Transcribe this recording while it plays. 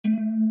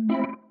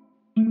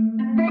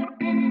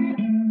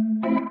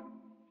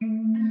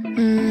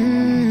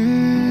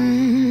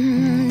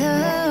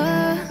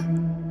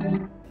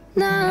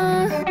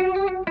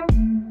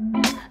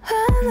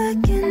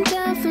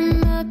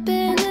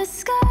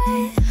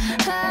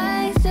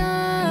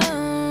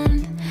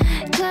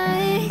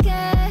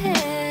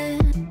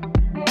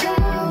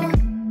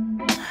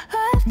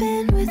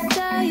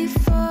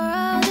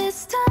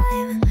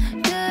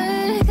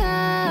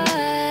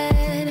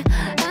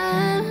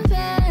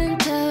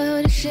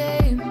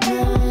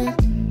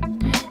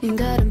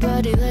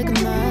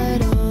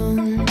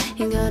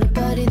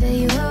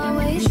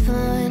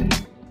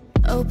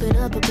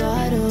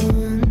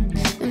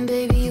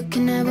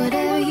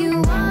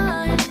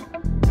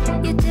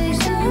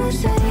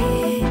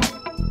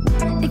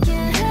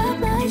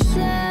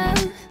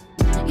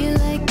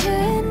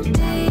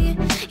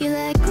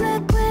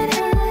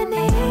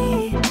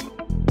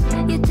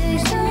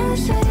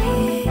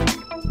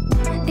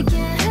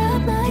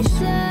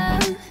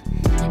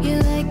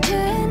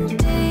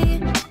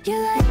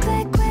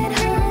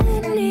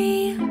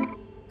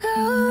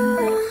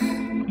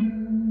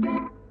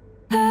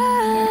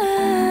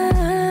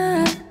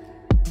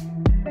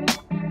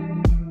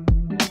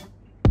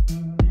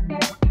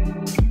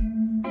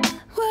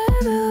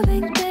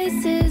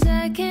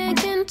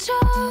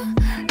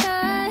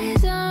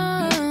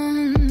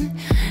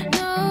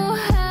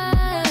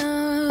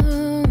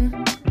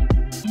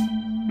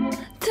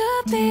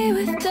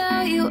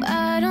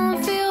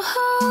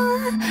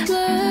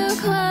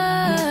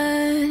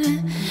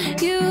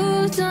what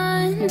you've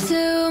done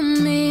to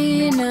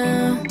me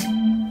now.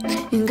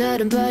 You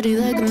got a body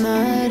like a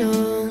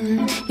model.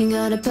 You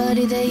got a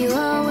body that you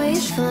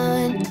always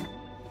find.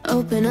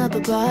 Open up a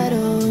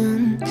bottle,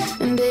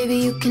 and baby,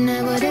 you can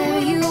have whatever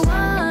you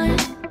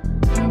want.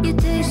 You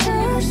taste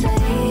so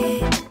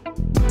sweet,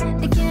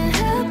 I can't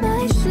help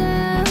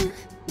myself.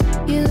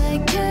 You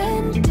like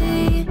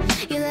candy,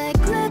 you like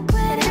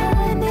liquid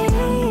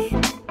honey.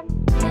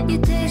 You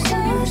taste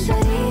so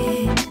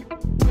sweet,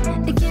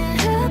 I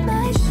can't help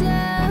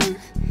myself.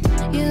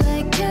 You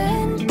like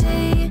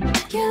candy,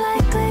 you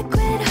like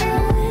liquid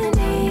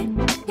honey.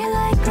 You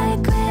like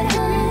liquid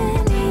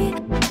honey,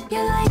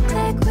 you like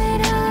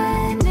liquid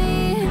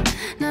honey.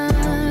 No,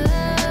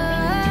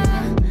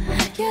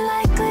 you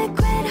like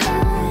liquid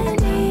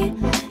honey,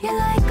 you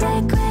like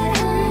liquid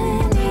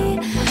honey,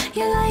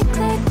 you like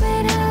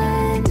liquid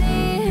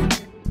honey.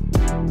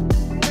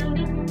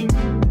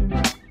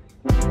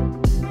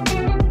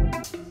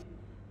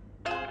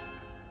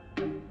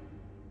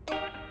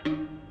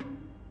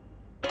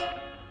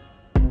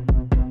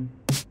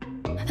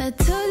 I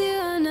told you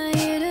I'm not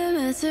here to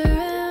mess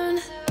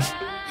around,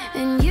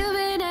 and you've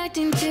been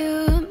acting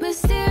too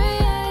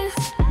mysterious.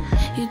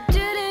 You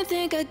didn't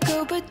think I'd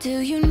go, but do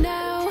you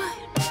now?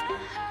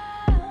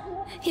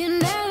 You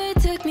never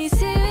took me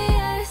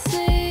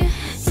seriously.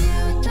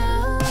 You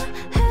don't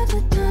have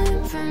the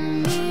time for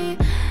me.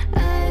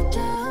 I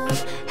don't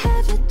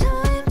have the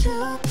time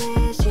to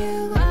please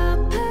you.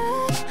 I'll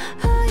pack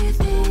all your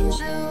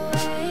things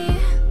away.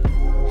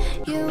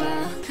 You're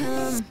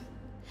welcome.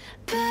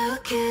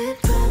 Broken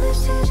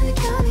promises that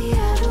got me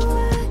out of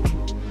work.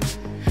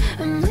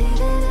 I'm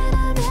leaving and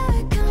I'm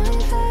never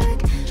coming back.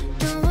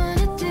 Don't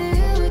wanna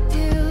deal with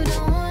you,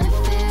 don't wanna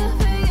feel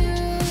for you.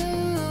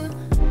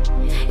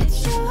 It's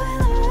your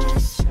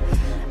loss.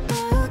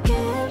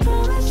 Broken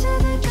promises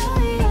that got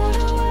me out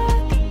of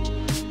work.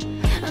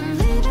 I'm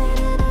leaving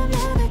and I'm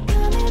never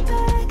coming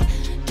back.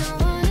 Don't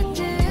wanna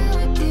deal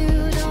with you,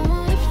 don't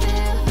wanna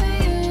feel for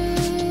you.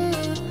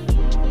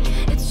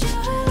 It's your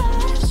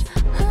loss.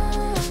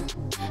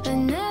 I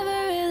never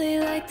really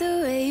liked the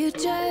way you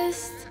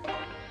dressed.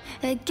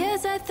 I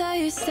guess I thought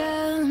your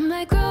style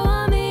might grow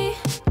on me.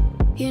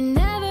 You're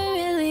never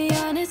really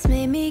honest,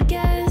 made me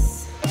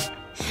guess.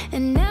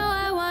 And now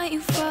I want you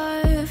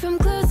far from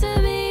close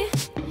to me.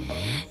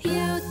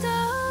 You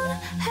don't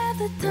have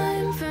the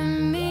time for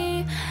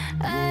me.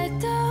 I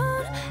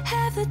don't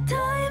have the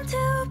time